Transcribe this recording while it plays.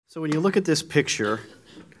So when you look at this picture,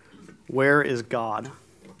 where is God?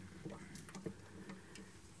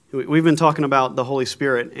 We've been talking about the Holy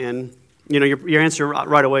Spirit, and your answer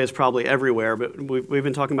right away is probably everywhere, but we've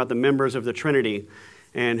been talking about the members of the Trinity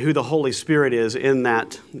and who the Holy Spirit is in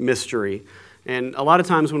that mystery. And a lot of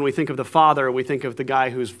times when we think of the Father, we think of the guy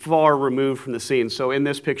who's far removed from the scene. So in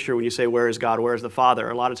this picture, when you say, where is God, where is the Father?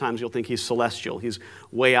 A lot of times you'll think he's celestial. He's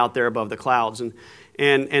way out there above the clouds.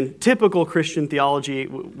 And typical Christian theology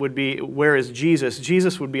would be, where is Jesus?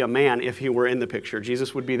 Jesus would be a man if he were in the picture.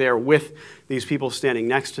 Jesus would be there with these people standing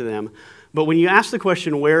next to them. But when you ask the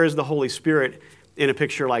question, where is the Holy Spirit in a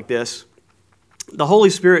picture like this? The Holy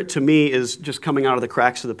Spirit, to me, is just coming out of the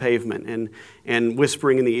cracks of the pavement and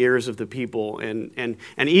whispering in the ears of the people. And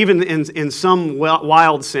even in some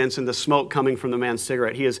wild sense, in the smoke coming from the man's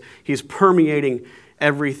cigarette, he's permeating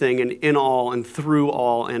everything and in all and through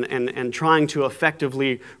all and trying to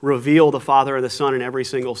effectively reveal the Father and the Son in every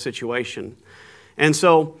single situation. And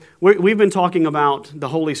so we've been talking about the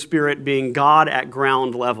Holy Spirit being God at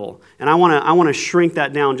ground level. And I want to shrink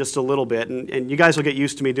that down just a little bit. And you guys will get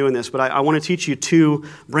used to me doing this, but I want to teach you two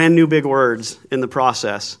brand new big words in the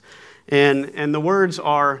process. And the words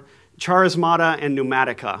are charismata and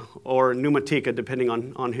pneumatica, or pneumatica, depending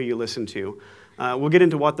on who you listen to. We'll get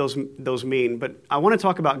into what those mean, but I want to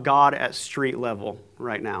talk about God at street level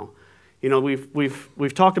right now. You know,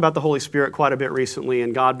 we've talked about the Holy Spirit quite a bit recently,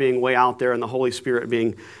 and God being way out there and the Holy Spirit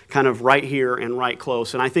being kind of right here and right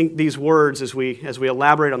close. And I think these words, as we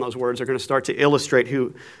elaborate on those words, are going to start to illustrate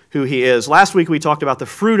who he is. Last week we talked about the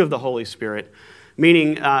fruit of the Holy Spirit,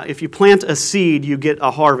 meaning if you plant a seed, you get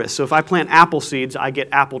a harvest. So if I plant apple seeds, I get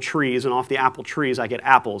apple trees, and off the apple trees I get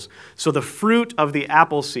apples. So the fruit of the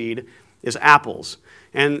apple seed is apples.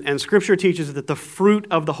 And Scripture teaches that the fruit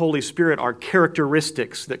of the Holy Spirit are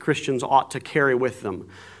characteristics that Christians ought to carry with them.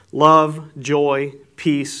 Love, joy,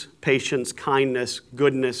 peace, patience, kindness,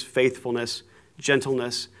 goodness, faithfulness,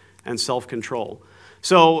 gentleness, and self-control.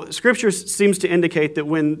 So Scripture seems to indicate that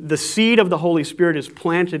when the seed of the Holy Spirit is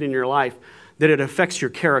planted in your life, that it affects your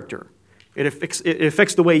character. It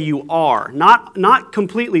affects the way you are. Not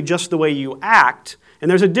completely just the way you act.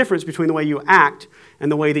 And there's a difference between the way you act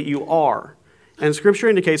and the way that you are. And Scripture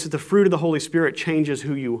indicates that the fruit of the Holy Spirit changes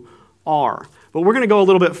who you are. But we're going to go a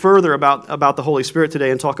little bit further about the Holy Spirit today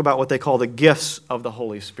and talk about what they call the gifts of the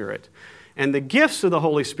Holy Spirit. And the gifts of the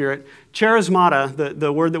Holy Spirit, charismata,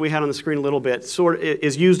 the word that we had on the screen a little bit,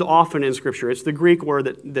 is used often in Scripture. It's the Greek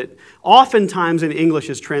word that oftentimes in English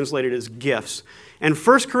is translated as gifts. And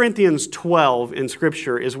 1 Corinthians 12 in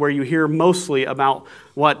Scripture is where you hear mostly about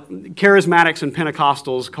what charismatics and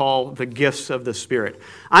Pentecostals call the gifts of the Spirit.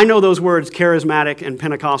 I know those words, charismatic and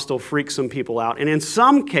Pentecostal, freak some people out. And in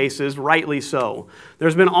some cases, rightly so.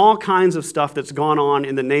 There's been all kinds of stuff that's gone on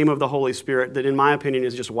in the name of the Holy Spirit that, in my opinion,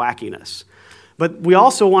 is just wackiness. But we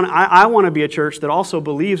also I want to be a church that also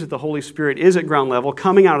believes that the Holy Spirit is at ground level,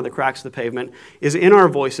 coming out of the cracks of the pavement, is in our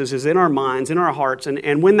voices, is in our minds, in our hearts.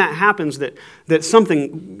 And when that happens, that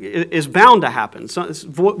something is bound to happen. So,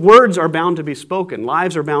 words are bound to be spoken.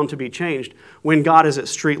 Lives are bound to be changed when God is at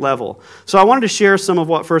street level. So I wanted to share some of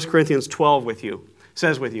what 1 Corinthians 12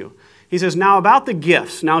 says with you. He says, now about the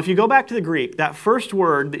gifts. Now if you go back to the Greek, that first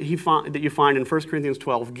word that you find in 1 Corinthians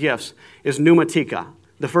 12, gifts, is pneumatika.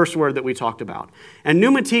 The first word that we talked about. And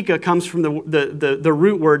pneumatika comes from the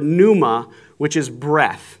root word pneuma, which is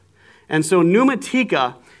breath. And so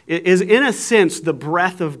pneumatika is, in a sense, the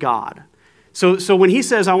breath of God. So when he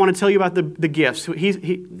says, I want to tell you about the gifts,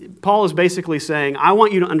 Paul is basically saying, I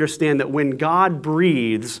want you to understand that when God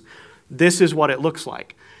breathes, this is what it looks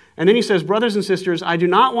like. And then he says, brothers and sisters, I do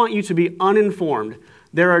not want you to be uninformed.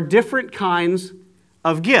 There are different kinds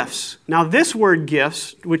of gifts. Now this word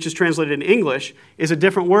gifts, which is translated in English, is a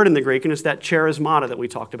different word in the Greek, and it's that charismata that we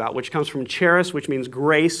talked about, which comes from charis, which means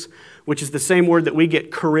grace, which is the same word that we get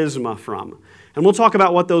charisma from. And we'll talk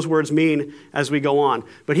about what those words mean as we go on.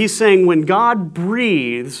 But he's saying when God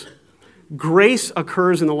breathes, grace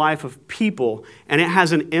occurs in the life of people, and it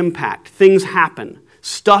has an impact. Things happen.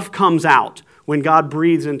 Stuff comes out when God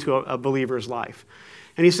breathes into a believer's life.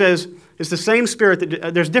 And he says, it's the same Spirit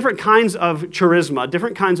that there's different kinds of charisma,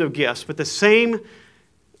 different kinds of gifts, but the same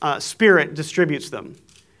Spirit distributes them.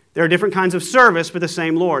 There are different kinds of service, but the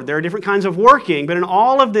same Lord. There are different kinds of working, but in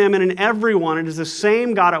all of them and in every one, it is the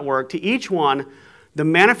same God at work. To each one, the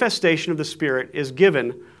manifestation of the Spirit is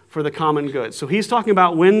given for the common good. So he's talking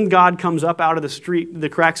about when God comes up out of the street, the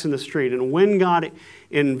cracks in the street, and when God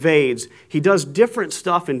invades, he does different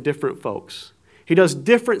stuff in different folks. He does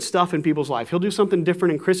different stuff in people's life. He'll do something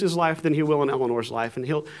different in Chris's life than he will in Eleanor's life, and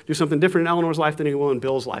he'll do something different in Eleanor's life than he will in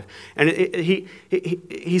Bill's life. And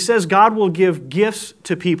he says God will give gifts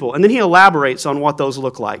to people, and then he elaborates on what those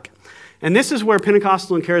look like. And this is where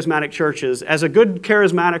Pentecostal and charismatic churches, as a good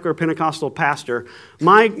charismatic or Pentecostal pastor,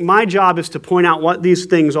 my job is to point out what these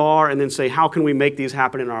things are and then say, how can we make these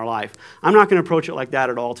happen in our life? I'm not going to approach it like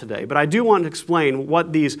that at all today, but I do want to explain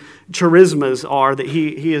what these charismas are that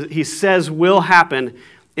he says will happen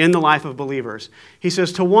in the life of believers. He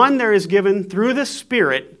says, to one there is given through the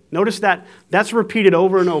Spirit, notice that's repeated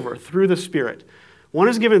over and over, through the Spirit. One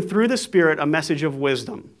is given through the Spirit a message of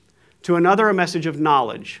wisdom, to another a message of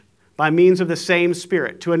knowledge, by means of the same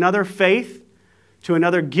Spirit. To another, faith. To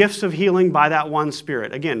another, gifts of healing by that one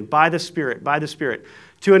Spirit. Again, by the Spirit, by the Spirit.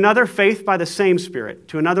 To another, faith by the same Spirit.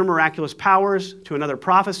 To another, miraculous powers. To another,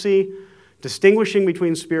 prophecy, distinguishing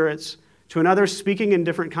between spirits. To another, speaking in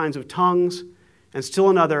different kinds of tongues. And still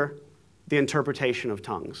another, the interpretation of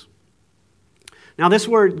tongues. Now, this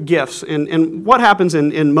word gifts, and what happens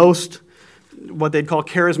in most what they'd call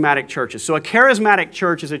charismatic churches. So a charismatic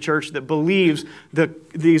church is a church that believes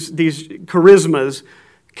that these charismas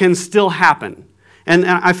can still happen. And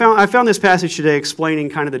I found this passage today explaining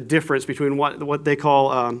kind of the difference between what they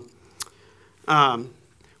call, well,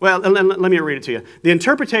 let me read it to you. The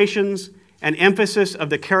interpretations and emphasis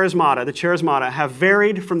of the charismata have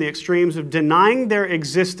varied from the extremes of denying their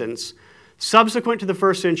existence subsequent to the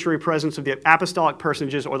first century presence of the apostolic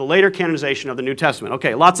personages or the later canonization of the New Testament.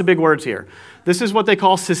 Okay, lots of big words here. This is what they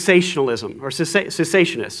call cessationalism or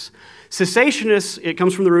cessationists. Cessationists, it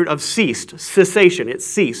comes from the root of ceased, cessation, it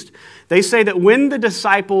ceased. They say that when the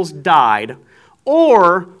disciples died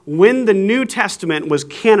or when the New Testament was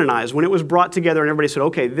canonized, when it was brought together and everybody said,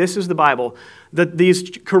 okay, this is the Bible, that these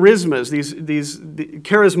charismas, these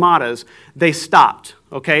charismatas, they stopped.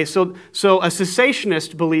 Okay, so a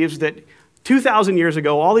cessationist believes that 2,000 years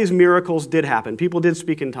ago, all these miracles did happen. People did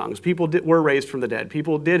speak in tongues. People were raised from the dead.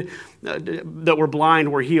 People that were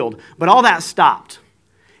blind were healed. But all that stopped.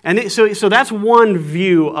 And so that's one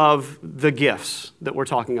view of the gifts that we're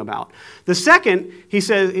talking about. The second, he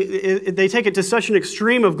says, they take it to such an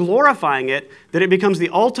extreme of glorifying it that it becomes the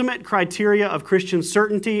ultimate criteria of Christian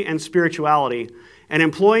certainty and spirituality, and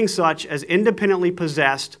employing such as independently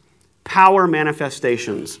possessed power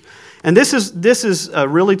manifestations. And this is a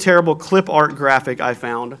really terrible clip art graphic I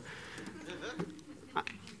found.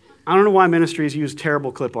 I don't know why ministries use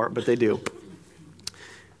terrible clip art, but they do.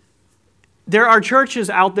 There are churches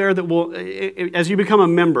out there that will, as you become a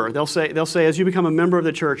member, they'll say as you become a member of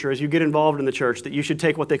the church or as you get involved in the church, that you should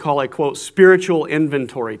take what they call a, quote, spiritual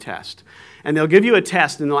inventory test. And they'll give you a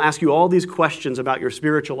test and they'll ask you all these questions about your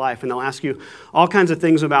spiritual life, and they'll ask you all kinds of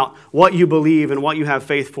things about what you believe and what you have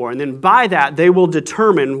faith for. And then by that, they will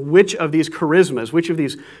determine which of these charismas, which of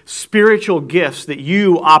these spiritual gifts that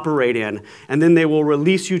you operate in, and then they will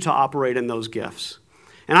release you to operate in those gifts.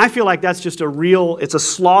 And I feel like that's just it's a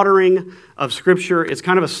slaughtering of Scripture. It's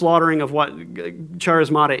kind of a slaughtering of what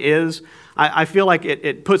charismata is. I feel like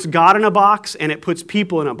it puts God in a box and it puts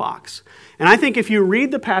people in a box. And I think if you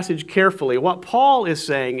read the passage carefully, what Paul is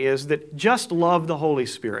saying is that just love the Holy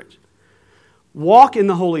Spirit. Walk in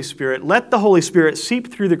the Holy Spirit. Let the Holy Spirit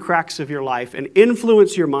seep through the cracks of your life and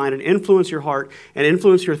influence your mind and influence your heart and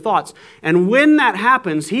influence your thoughts. And when that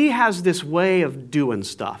happens, He has this way of doing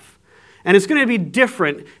stuff. And it's going to be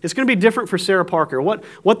different. It's going to be different for Sarah Parker. What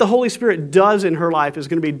the Holy Spirit does in her life is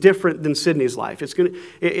going to be different than Sydney's life.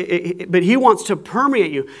 But He wants to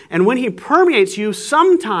permeate you. And when He permeates you,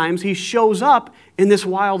 sometimes He shows up in this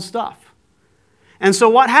wild stuff. And so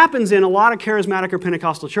what happens in a lot of charismatic or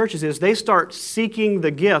Pentecostal churches is they start seeking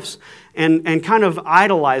the gifts and kind of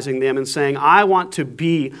idolizing them and saying, I want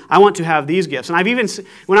to have these gifts. And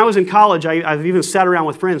when I was in college, I've even sat around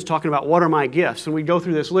with friends talking about what are my gifts. And we'd go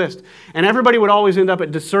through this list. And everybody would always end up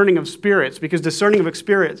at discerning of spirits, because discerning of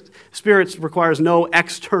spirits requires no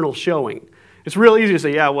external showing. It's real easy to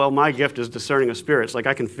say, yeah, well, my gift is discerning of spirits. Like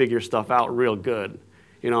I can figure stuff out real good.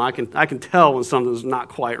 You know, I can tell when something's not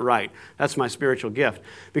quite right. That's my spiritual gift.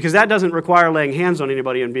 Because that doesn't require laying hands on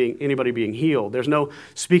anybody and anybody being healed. There's no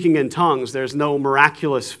speaking in tongues. There's no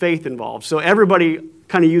miraculous faith involved. So everybody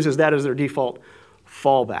kind of uses that as their default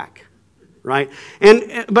fallback, right?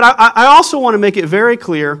 But I also want to make it very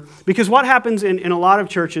clear, because what happens in a lot of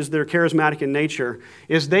churches that are charismatic in nature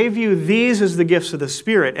is they view these as the gifts of the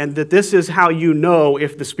Spirit, and that this is how you know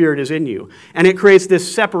if the Spirit is in you. And it creates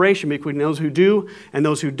this separation between those who do and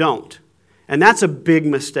those who don't. And that's a big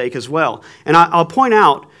mistake as well. And I'll point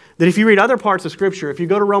out that if you read other parts of Scripture, if you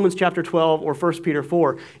go to Romans chapter 12 or 1 Peter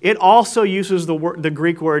 4, it also uses the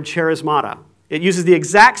Greek word charismata It uses the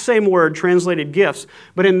exact same word translated gifts,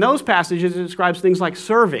 but in those passages it describes things like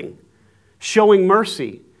serving, showing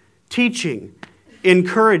mercy, teaching,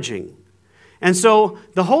 encouraging. And so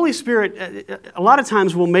the Holy Spirit, a lot of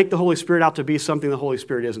times we'll make the Holy Spirit out to be something the Holy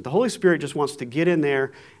Spirit isn't. The Holy Spirit just wants to get in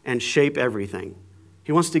there and shape everything.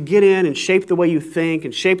 He wants to get in and shape the way you think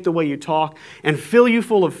and shape the way you talk and fill you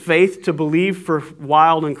full of faith to believe for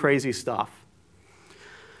wild and crazy stuff.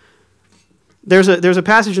 There's a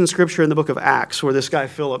passage in Scripture in the book of Acts where this guy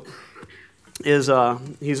Philip he's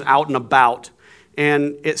out and about.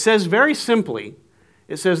 And it says very simply,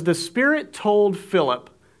 it says, the Spirit told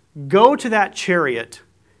Philip, go to that chariot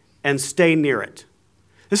and stay near it.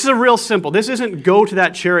 This is a real simple. This isn't go to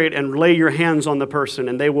that chariot and lay your hands on the person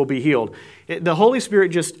and they will be healed. The Holy Spirit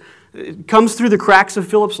just comes through the cracks of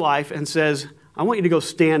Philip's life and says, I want you to go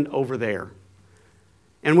stand over there.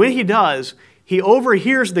 And when he does, he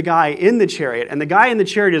overhears the guy in the chariot, and the guy in the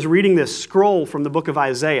chariot is reading this scroll from the book of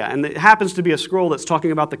Isaiah, and it happens to be a scroll that's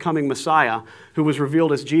talking about the coming Messiah who was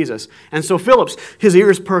revealed as Jesus. And so his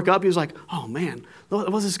ears perk up. He's like, oh man,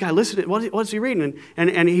 what's this guy listening? What's he reading?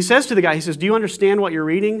 And he says to the guy, he says, do you understand what you're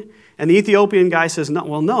reading? And the Ethiopian guy says,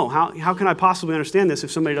 no, how can I possibly understand this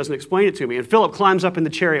if somebody doesn't explain it to me? And Philip climbs up in the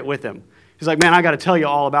chariot with him. He's like, man, I got to tell you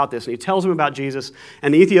all about this. And he tells him about Jesus,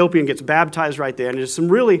 and the Ethiopian gets baptized right there. And just some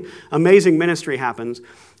really amazing ministry happens.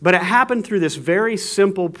 But it happened through this very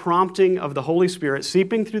simple prompting of the Holy Spirit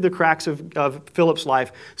seeping through the cracks of Philip's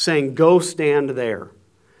life, saying, go stand there.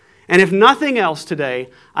 And if nothing else today,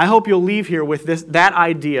 I hope you'll leave here with that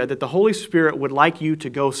idea that the Holy Spirit would like you to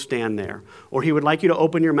go stand there, or He would like you to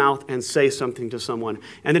open your mouth and say something to someone.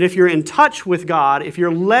 And that if you're in touch with God, if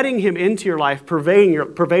you're letting Him into your life,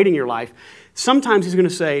 pervading your life, sometimes He's going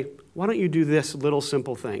to say, why don't you do this little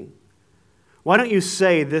simple thing? Why don't you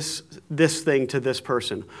say this thing to this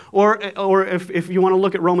person? Or if you want to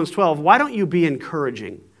look at Romans 12, why don't you be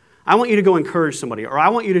encouraging? I want you to go encourage somebody, or I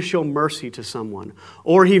want you to show mercy to someone.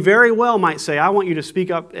 Or He very well might say, I want you to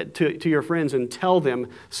speak up to your friends and tell them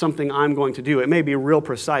something I'm going to do. It may be real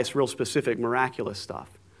precise, real specific, miraculous stuff.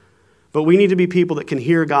 But we need to be people that can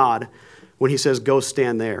hear God when He says, go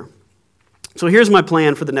stand there. So here's my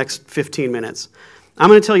plan for the next 15 minutes. I'm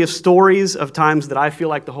going to tell you stories of times that I feel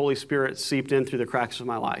like the Holy Spirit seeped in through the cracks of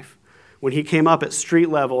my life, when He came up at street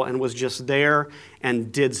level and was just there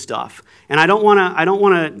and did stuff. And I don't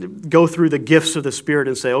want to go through the gifts of the Spirit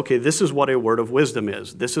and say, okay, this is what a word of wisdom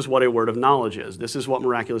is. This is what a word of knowledge is. This is what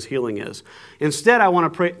miraculous healing is. Instead, I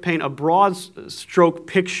want to paint a broad stroke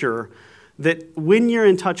picture that when you're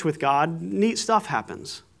in touch with God, neat stuff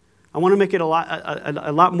happens. I want to make it a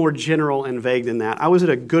lot more general and vague than that. I was at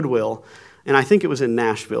a Goodwill, and I think it was in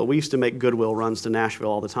Nashville. We used to make Goodwill runs to Nashville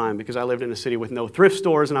all the time because I lived in a city with no thrift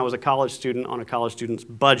stores and I was a college student on a college student's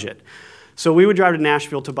budget. So we would drive to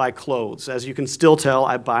Nashville to buy clothes. As you can still tell,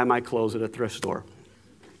 I buy my clothes at a thrift store.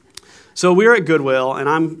 So we were at Goodwill and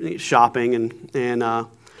I'm shopping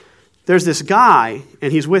and there's this guy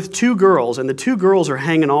and he's with two girls and the two girls are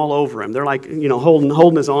hanging all over him. They're like,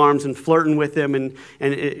 holding his arms and flirting with him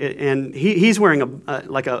and he's wearing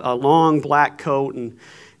a long black coat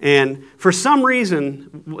and for some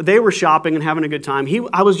reason, they were shopping and having a good time.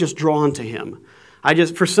 I was just drawn to him.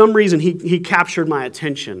 For some reason, he captured my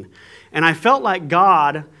attention. And I felt like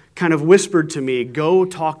God kind of whispered to me, go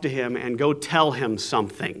talk to him and go tell him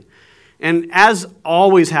something. And as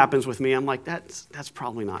always happens with me, I'm like, that's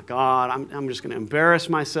probably not God. I'm just going to embarrass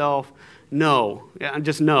myself. No,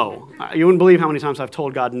 just no. You wouldn't believe how many times I've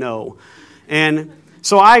told God no. And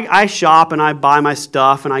so I shop and I buy my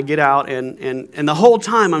stuff and I get out and the whole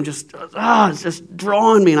time I'm just, it's just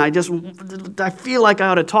drawing me and I feel like I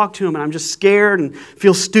ought to talk to him and I'm just scared and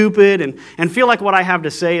feel stupid and feel like what I have to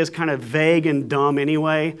say is kind of vague and dumb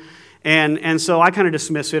anyway. And so I kind of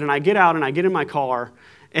dismiss it and I get out and I get in my car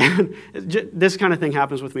and this kind of thing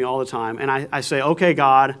happens with me all the time. And I say, okay,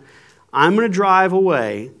 God, I'm going to drive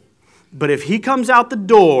away, but if He comes out the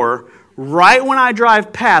door right when I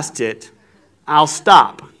drive past it, I'll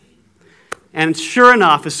stop. And sure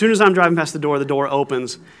enough, as soon as I'm driving past the door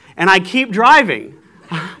opens, and I keep driving.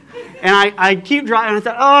 And I keep driving, and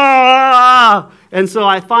I thought, And so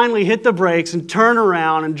I finally hit the brakes and turn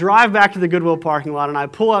around and drive back to the Goodwill parking lot, and I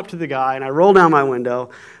pull up to the guy, and I roll down my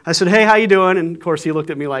window. I said, hey, how you doing? And of course, he looked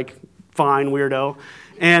at me like, fine, weirdo.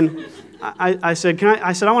 And I said,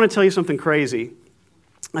 I want to tell you something crazy.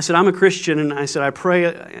 I said, I'm a Christian, and I said, I pray,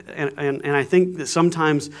 and I think that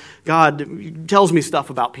sometimes God tells me stuff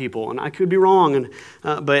about people, and I could be wrong,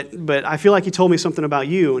 but I feel like He told me something about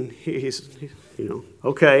you, and he's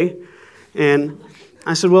okay. And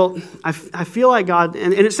I said, well, I feel like God,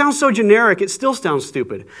 and it sounds so generic, it still sounds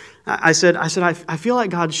stupid. I said, I feel like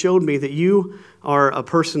God showed me that you are a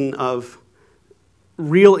person of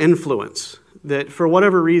real influence, that for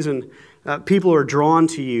whatever reason, people are drawn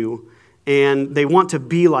to you and they want to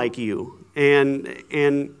be like you.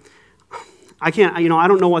 And I can't, I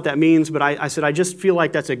don't know what that means, but I said, I just feel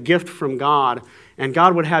like that's a gift from God, and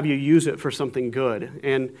God would have you use it for something good.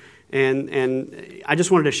 And I just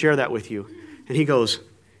wanted to share that with you. And he goes,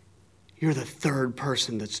 you're the third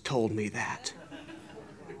person that's told me that.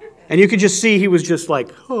 And you could just see he was just like,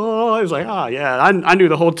 oh, he was like, oh, yeah, I knew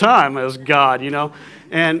the whole time it was God,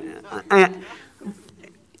 And I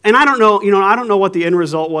don't know, I don't know what the end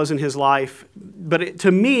result was in his life, but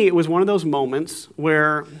to me, it was one of those moments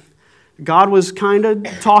where God was kind of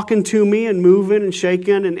talking to me and moving and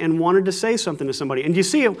shaking and wanted to say something to somebody. And you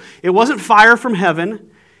see, it wasn't fire from heaven.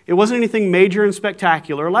 It wasn't anything major and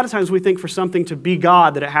spectacular. A lot of times we think for something to be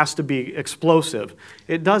God that it has to be explosive.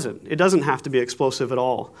 It doesn't. It doesn't have to be explosive at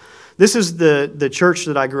all. This is the church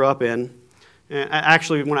that I grew up in.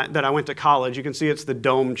 Actually, that I went to college, you can see it's the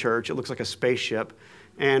Dome Church. It looks like a spaceship.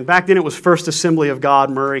 And back then it was First Assembly of God,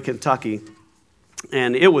 Murray, Kentucky.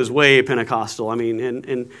 And it was way Pentecostal. I mean,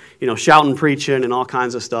 and shouting, preaching, and all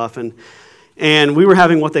kinds of stuff. And we were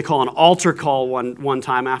having what they call an altar call one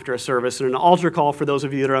time after a service. And an altar call, for those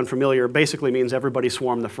of you that are unfamiliar, basically means everybody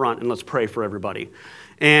swarm the front and let's pray for everybody.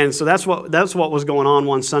 And so that's what was going on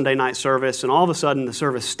one Sunday night service. And all of a sudden the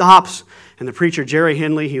service stops, and the preacher, Jerry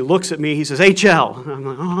Henley, he looks at me, he says, HL. And I'm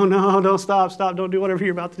like, oh no, don't stop, don't do whatever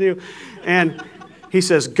you're about to do. And he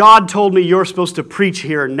says, God told me you're supposed to preach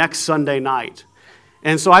here next Sunday night.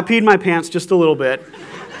 And so I peed my pants just a little bit.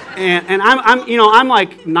 And I'm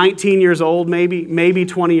like 19 years old, maybe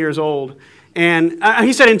 20 years old. And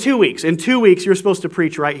he said, in 2 weeks, you're supposed to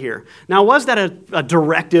preach right here. Now, was that a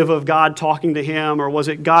directive of God talking to him, or was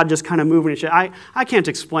it God just kind of moving? I can't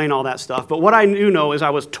explain all that stuff. But what I do know is I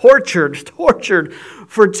was tortured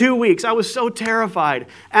for 2 weeks. I was so terrified,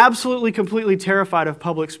 absolutely, completely terrified of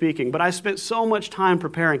public speaking. But I spent so much time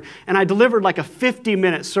preparing, and I delivered like a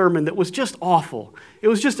 50-minute sermon that was just awful. It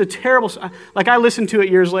was just a terrible, like I listened to it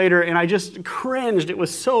years later and I just cringed. It was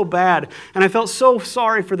so bad. And I felt so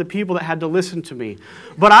sorry for the people that had to listen to me.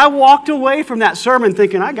 But I walked away from that sermon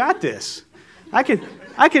thinking, I got this. I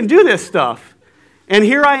can do this stuff. And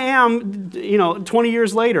here I am, 20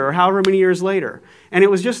 years later or however many years later. And it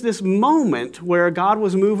was just this moment where God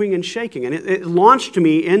was moving and shaking. And it launched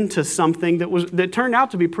me into something that turned out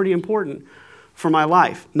to be pretty important for my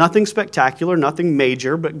life. Nothing spectacular, nothing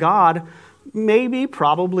major, but God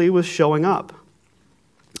probably was showing up.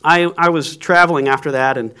 I was traveling after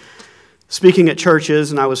that and speaking at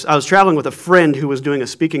churches, and I was traveling with a friend who was doing a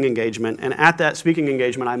speaking engagement. And at that speaking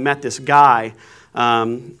engagement, I met this guy,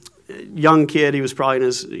 young kid. He was probably in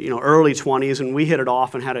his early 20s, and we hit it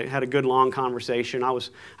off and had a good long conversation. I was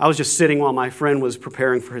just sitting while my friend was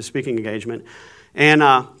preparing for his speaking engagement. And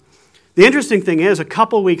the interesting thing is, a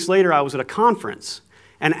couple weeks later, I was at a conference.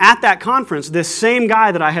 And at that conference, this same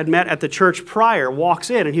guy that I had met at the church prior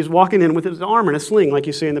walks in, and he's walking in with his arm in a sling, like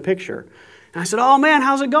you see in the picture. And I said, oh man,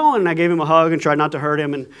 how's it going? And I gave him a hug and tried not to hurt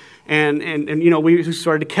him. And we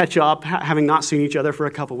started to catch up, having not seen each other for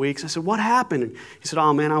a couple weeks. I said, what happened? And he said,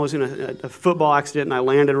 oh man, I was in a football accident and I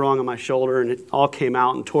landed wrong on my shoulder and it all came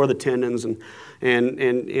out and tore the tendons. And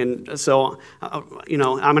so, I'm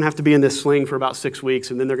going to have to be in this sling for about 6 weeks,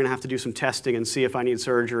 and then they're going to have to do some testing and see if I need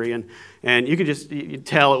surgery. And you could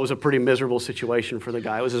tell it was a pretty miserable situation for the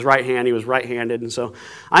guy. It was his right hand. He was right-handed. And so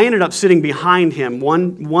I ended up sitting behind him,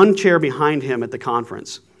 one chair behind him at the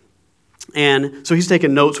conference. And so he's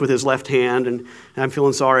taking notes with his left hand, and I'm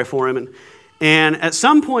feeling sorry for him. And at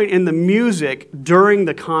some point in the music during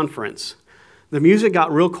the conference, the music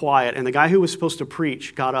got real quiet, and the guy who was supposed to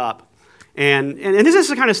preach got up. And this is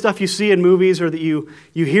the kind of stuff you see in movies or that you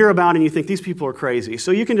hear about and you think, these people are crazy.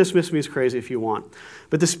 So you can dismiss me as crazy if you want.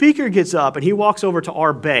 But the speaker gets up and he walks over to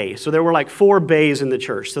our bay. So there were like 4 bays in the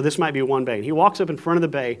church. So this might be one bay. And he walks up in front of the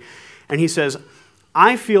bay and he says,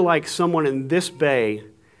 I feel like someone in this bay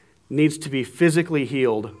needs to be physically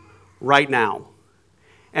healed right now.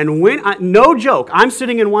 And no joke, I'm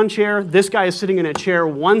sitting in one chair. This guy is sitting in a chair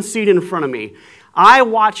 1 seat in front of me. I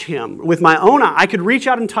watch him with my own eye. I could reach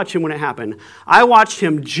out and touch him when it happened. I watched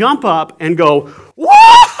him jump up and go,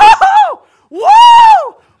 whoa,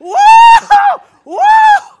 whoa, whoa,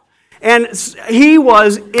 whoa. And he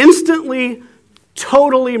was instantly,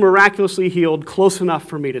 totally, miraculously healed, close enough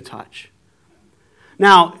for me to touch.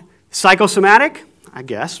 Now, psychosomatic, I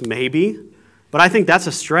guess, maybe, but I think that's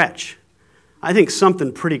a stretch. I think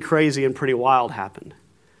something pretty crazy and pretty wild happened.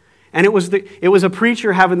 And it was a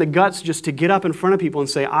preacher having the guts just to get up in front of people and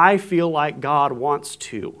say, I feel like God wants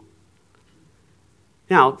to.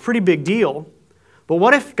 Now, pretty big deal. But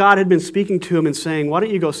what if God had been speaking to him and saying, why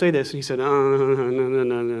don't you go say this? And he said,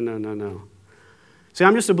 no. See,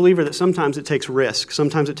 I'm just a believer that sometimes it takes risk.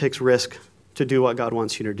 Sometimes it takes risk to do what God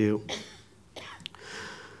wants you to do.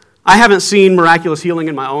 I haven't seen miraculous healing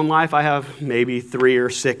in my own life. I have maybe 3 or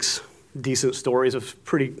 6 decent stories of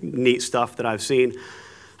pretty neat stuff that I've seen.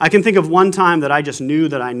 I can think of one time that I just knew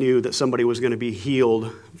that somebody was going to be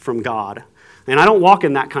healed from God. And I don't walk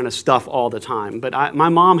in that kind of stuff all the time, but my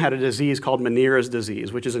mom had a disease called Meniere's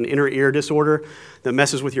disease, which is an inner ear disorder that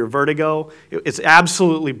messes with your vertigo. It's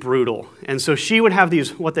absolutely brutal. And so she would have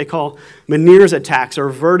these, what they call Meniere's attacks or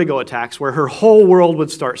vertigo attacks, where her whole world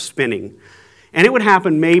would start spinning. And it would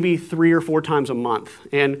happen maybe 3 or 4 times a month.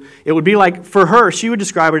 And it would be like, for her, she would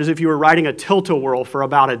describe it as if you were riding a tilt-a-whirl for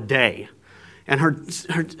about a day. And her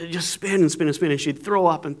just spin and spin and spin, and she'd throw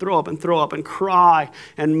up and throw up and throw up and cry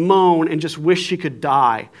and moan and just wish she could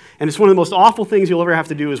die. And it's one of the most awful things you'll ever have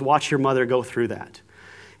to do is watch your mother go through that.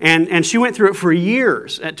 And she went through it for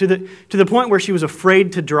years, to the point where she was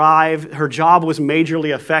afraid to drive. Her job was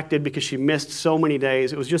majorly affected because she missed so many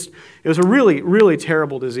days. It was a really, really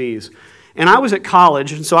terrible disease. And I was at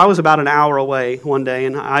college, and so I was about an hour away one day,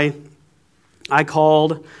 and I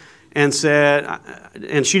called and said,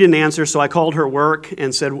 and she didn't answer, so I called her work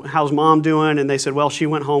and said, how's Mom doing? And they said, well, she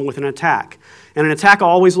went home with an attack. And an attack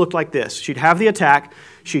always looked like this. She'd have the attack,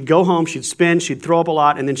 she'd go home, she'd spin, she'd throw up a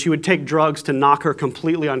lot, and then she would take drugs to knock her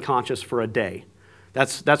completely unconscious for a day.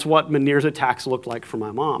 That's what Meniere's attacks looked like for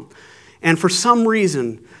my mom. And for some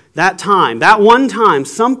reason, that one time,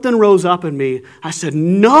 something rose up in me. I said,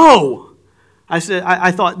 no!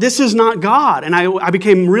 I thought, this is not God. And I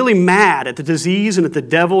became really mad at the disease and at the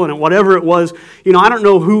devil and at whatever it was. You know, I don't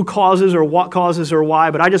know who causes or what causes or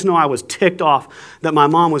why, but I just know I was ticked off that my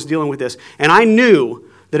mom was dealing with this. And I knew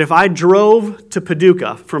that if I drove to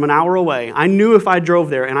Paducah from an hour away, I knew if I drove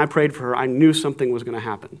there and I prayed for her, I knew something was going to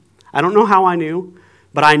happen. I don't know how I knew,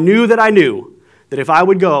 but I knew that if I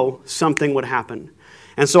would go, something would happen.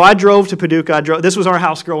 And so I drove to Paducah. This was our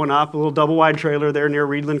house growing up, a little double-wide trailer there near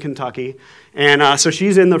Reedland, Kentucky. And so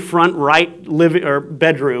she's in the front right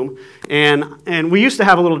bedroom. And we used to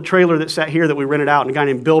have a little trailer that sat here that we rented out, and a guy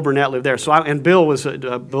named Bill Burnett lived there. And Bill was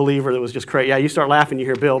a believer that was just crazy. Yeah, you start laughing, you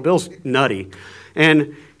hear Bill. Bill's nutty.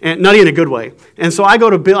 And nutty in a good way. And so I go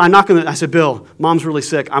to Bill, I said, Bill, Mom's really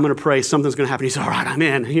sick. I'm going to pray. Something's going to happen. He said, all right, I'm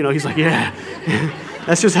in. You know, he's like, yeah.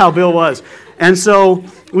 That's just how Bill was. And so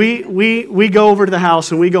we go over to the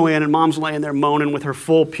house and we go in, and Mom's laying there moaning with her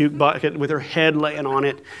full puke bucket, with her head laying on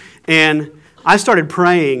it. And I started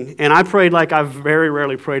praying, and I prayed like I've very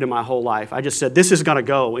rarely prayed in my whole life. I just said, this is going to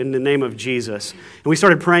go in the name of Jesus. And we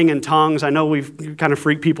started praying in tongues. I know we've kind of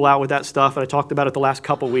freaked people out with that stuff. I talked about it the last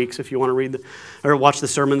couple weeks if you want to read or watch the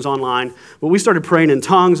sermons online. But we started praying in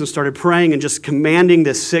tongues and started praying and just commanding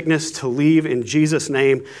this sickness to leave in Jesus'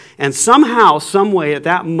 name. And somehow, some way, at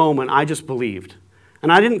that moment, I just believed.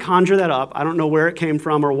 And I didn't conjure that up. I don't know where it came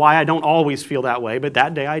from or why I don't always feel that way, but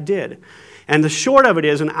that day I did. And the short of it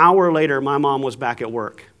is, an hour later, my mom was back at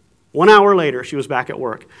work. 1 hour later, she was back at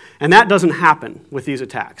work. And that doesn't happen with these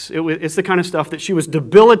attacks. It's the kind of stuff that she was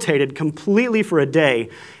debilitated completely for a day,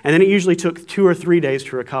 and then it usually took 2 or 3 days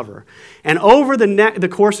to recover. And over the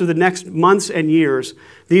course of the next months and years,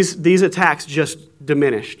 these attacks just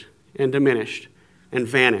diminished and diminished and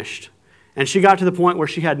vanished. And she got to the point where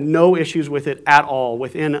she had no issues with it at all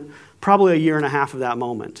within probably 1.5 years of that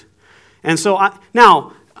moment. And so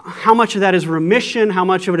now, how much of that is remission? How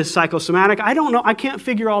much of it is psychosomatic? I don't know. I can't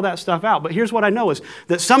figure all that stuff out. But here's what I know is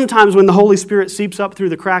that sometimes when the Holy Spirit seeps up through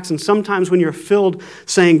the cracks, and sometimes when you're filled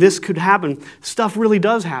saying this could happen, stuff really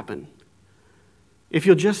does happen. If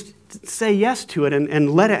you'll just say yes to it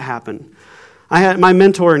and let it happen. I had my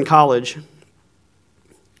mentor in college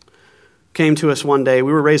came to us one day.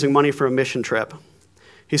 We were raising money for a mission trip.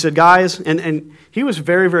 He said, guys, and he was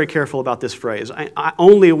very, very careful about this phrase.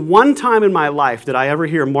 Only one time in my life did I ever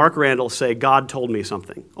hear Mark Randall say, God told me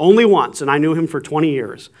something. Only once, and I knew him for 20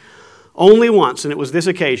 years. Only once, and it was this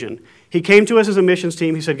occasion. He came to us as a missions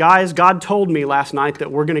team. He said, guys, God told me last night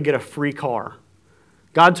that we're going to get a free car.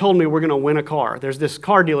 God told me we're going to win a car. There's this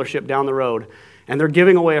car dealership down the road, and they're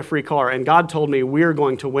giving away a free car, and God told me we're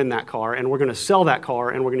going to win that car, and we're going to sell that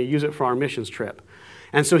car, and we're going to use it for our missions trip.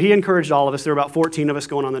 And so he encouraged all of us. There were about 14 of us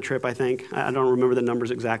going on the trip, I think. I don't remember the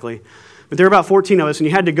numbers exactly. But there were about 14 of us, and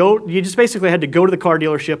you just basically had to go to the car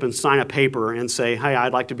dealership and sign a paper and say, hey,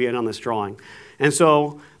 I'd like to be in on this drawing. And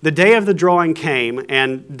so the day of the drawing came,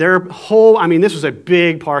 and this was a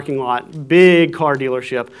big parking lot, big car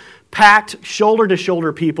dealership, packed,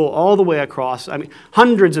 shoulder-to-shoulder people all the way across. I mean,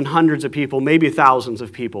 hundreds and hundreds of people, maybe thousands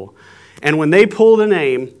of people. And when they pulled a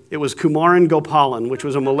name, it was Kumaran Gopalan, which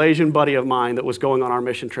was a Malaysian buddy of mine that was going on our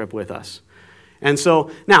mission trip with us. And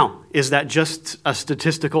so, now, is that just a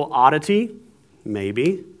statistical oddity?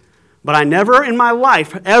 Maybe. But I never in my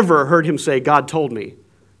life ever heard him say, God told me.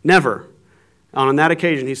 Never. On that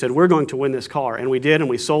occasion, he said, we're going to win this car. And we did, and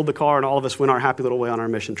we sold the car, and all of us went our happy little way on our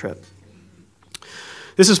mission trip.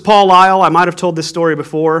 This is Paul Lyle. I might have told this story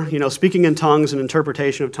before. You know, speaking in tongues and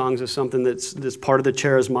interpretation of tongues is something that's part of the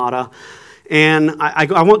charismata. And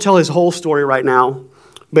I won't tell his whole story right now,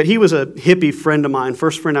 but he was a hippie friend of mine,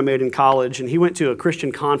 first friend I made in college, and he went to a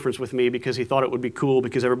Christian conference with me because he thought it would be cool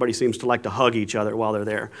because everybody seems to like to hug each other while they're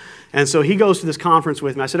there. And so he goes to this conference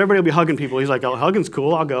with me. I said, everybody will be hugging people. He's like, oh, hugging's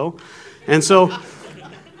cool, I'll go. And so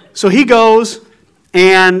he goes,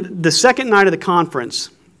 and the second night of the conference,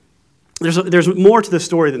 there's more to the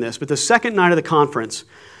story than this, but the second night of the conference,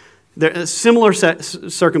 there are similar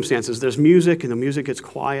circumstances. There's music, and the music gets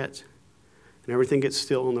quiet, and everything gets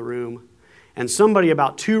still in the room. And somebody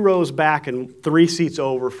about 2 rows back and 3 seats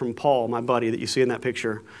over from Paul, my buddy that you see in that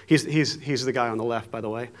picture, he's the guy on the left, by the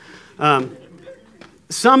way.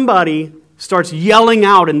 Somebody starts yelling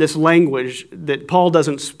out in this language that Paul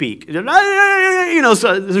doesn't speak. You know,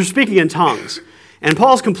 so they're speaking in tongues. And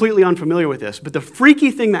Paul's completely unfamiliar with this. But the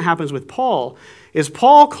freaky thing that happens with Paul is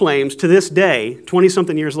Paul claims to this day,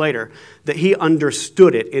 20-something years later, that he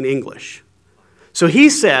understood it in English. So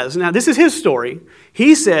he says, now this is his story,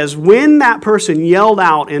 he says when that person yelled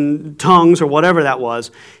out in tongues or whatever that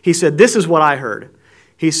was, he said, this is what I heard.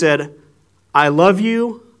 He said, I love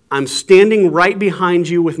you. I'm standing right behind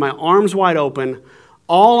you with my arms wide open.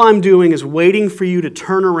 All I'm doing is waiting for you to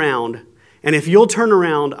turn around. And if you'll turn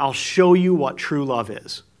around, I'll show you what true love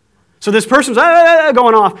is. So this person's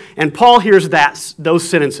going off, and Paul hears those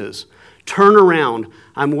sentences. Turn around.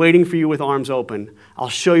 I'm waiting for you with arms open. I'll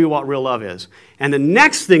show you what real love is. And the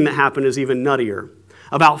next thing that happened is even nuttier.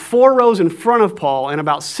 About 4 rows in front of Paul and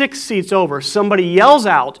about 6 seats over, somebody yells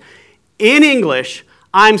out in English,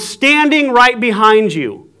 I'm standing right behind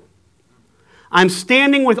you. I'm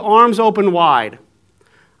standing with arms open wide.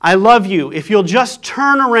 I love you. If you'll just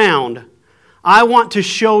turn around, I want to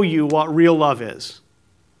show you what real love is.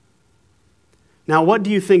 Now, what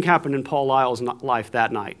do you think happened in Paul Lyle's life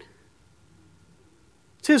that night?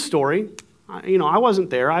 It's his story. You know, I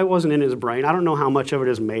wasn't there. I wasn't in his brain. I don't know how much of it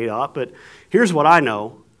is made up, but here's what I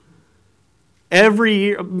know.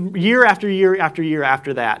 Every year after year after year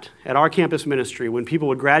after that, at our campus ministry, when people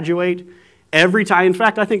would graduate, every time, in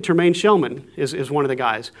fact, I think Termaine Shellman is one of the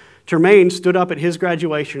guys. Termaine stood up at his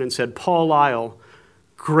graduation and said, Paul Lyle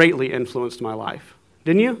greatly influenced my life.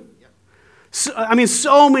 Didn't you? Yep.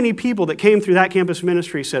 So many people that came through that campus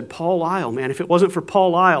ministry said, Paul Lyle, man, if it wasn't for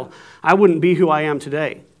Paul Lyle, I wouldn't be who I am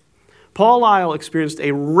today. Paul Lyle experienced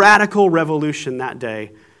a radical revolution that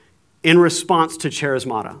day in response to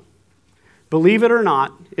charismata. Believe it or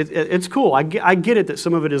not, it's cool. I get it that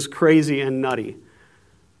some of it is crazy and nutty.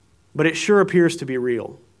 But it sure appears to be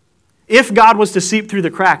real. If God was to seep through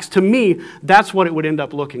the cracks, to me, that's what it would end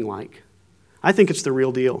up looking like. I think it's the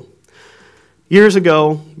real deal. Years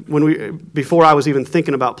ago, before I was even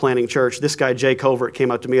thinking about planting church, this guy, Jay Covert,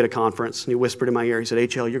 came up to me at a conference, and he whispered in my ear, he said,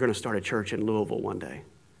 HL, you're going to start a church in Louisville one day.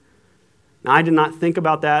 Now, I did not think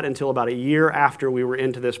about that until about a year after we were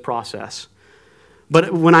into this process.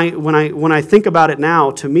 But when I think about it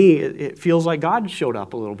now, to me, it feels like God showed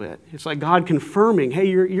up a little bit. It's like God confirming, hey,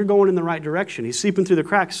 you're going in the right direction. He's seeping through the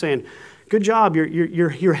cracks saying, good job,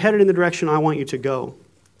 you're headed in the direction I want you to go.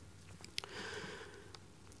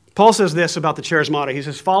 Paul says this about the charismata. He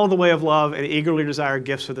says, follow the way of love and eagerly desire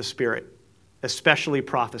gifts of the Spirit, especially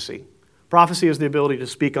prophecy. Prophecy is the ability to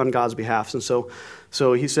speak on God's behalf. And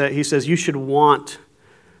so he says you should want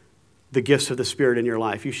the gifts of the Spirit in your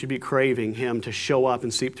life. You should be craving Him to show up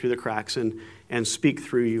and seep through the cracks and speak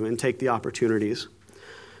through you and take the opportunities.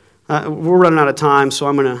 We're running out of time, so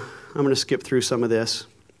I'm gonna skip through some of this.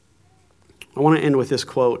 I want to end with this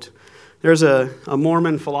quote. There's a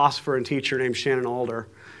Mormon philosopher and teacher named Shannon Alder,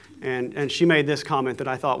 and she made this comment that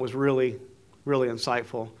I thought was really, really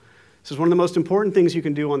insightful. It says, one of the most important things you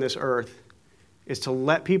can do on this earth is to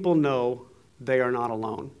let people know they are not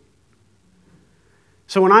alone.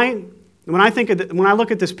 So when I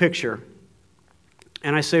look at this picture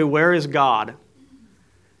and I say, where is God?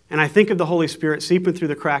 And I think of the Holy Spirit seeping through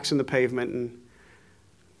the cracks in the pavement and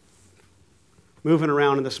moving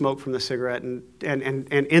around in the smoke from the cigarette and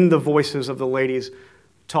in the voices of the ladies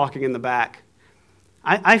talking in the back,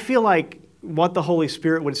 I feel like what the Holy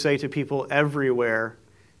Spirit would say to people everywhere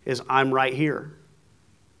is, I'm right here.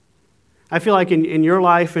 I feel like in your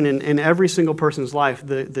life and in every single person's life,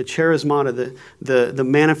 the charismata, the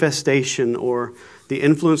manifestation or the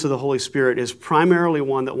influence of the Holy Spirit is primarily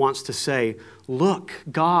one that wants to say, look,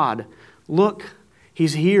 God, look,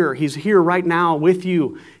 He's here. He's here right now with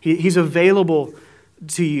you. He's available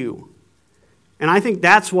to you. And I think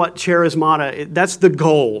that's what charismata, that's the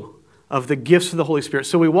goal of the gifts of the Holy Spirit.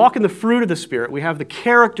 So we walk in the fruit of the Spirit. We have the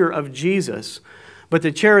character of Jesus, but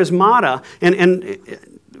the charismata, and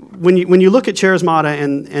when you look at charismata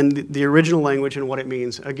and the original language and what it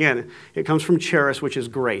means, again, it comes from charis, which is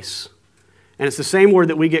grace. And it's the same word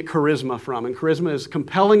that we get charisma from. And charisma is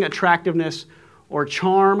compelling attractiveness or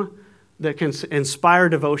charm that can inspire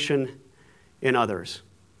devotion in others.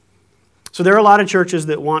 So there are a lot of churches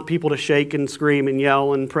that want people to shake and scream and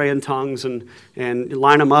yell and pray in tongues and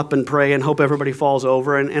line them up and pray and hope everybody falls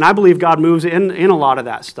over. And I believe God moves in a lot of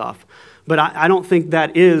that stuff. But I don't think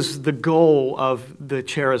that is the goal of the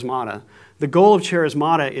charismata. The goal of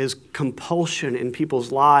charismata is compulsion in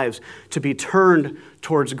people's lives to be turned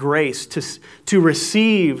towards grace, to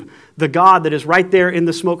receive the God that is right there in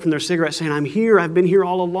the smoke from their cigarette saying, I'm here, I've been here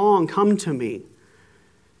all along, come to me.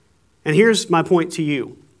 And here's my point to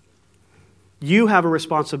you. You have a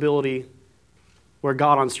responsibility where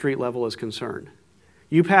God on street level is concerned.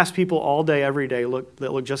 You pass people all day, every day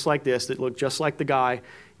that look just like this, that look just like the guy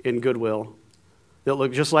in Goodwill, that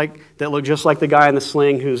look just like the guy in the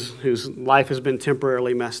sling whose life has been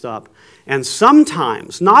temporarily messed up. And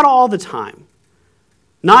sometimes, not all the time,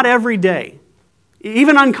 not every day,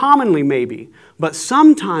 even uncommonly maybe, but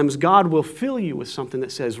sometimes God will fill you with something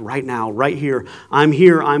that says, right now, right here,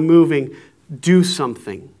 I'm moving, do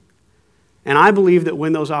something. And I believe that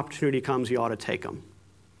when those opportunities comes, you ought to take them.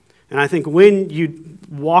 And I think when you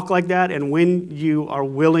walk like that and when you are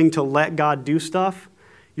willing to let God do stuff,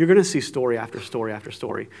 you're going to see story after story after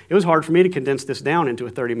story. It was hard for me to condense this down into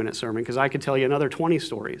a 30-minute sermon because I could tell you another 20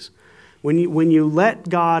 stories. When you let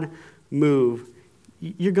God move,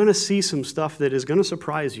 you're going to see some stuff that is going to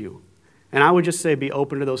surprise you. And I would just say be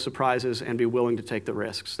open to those surprises and be willing to take the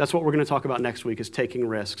risks. That's what we're going to talk about next week, is taking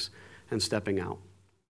risks and stepping out.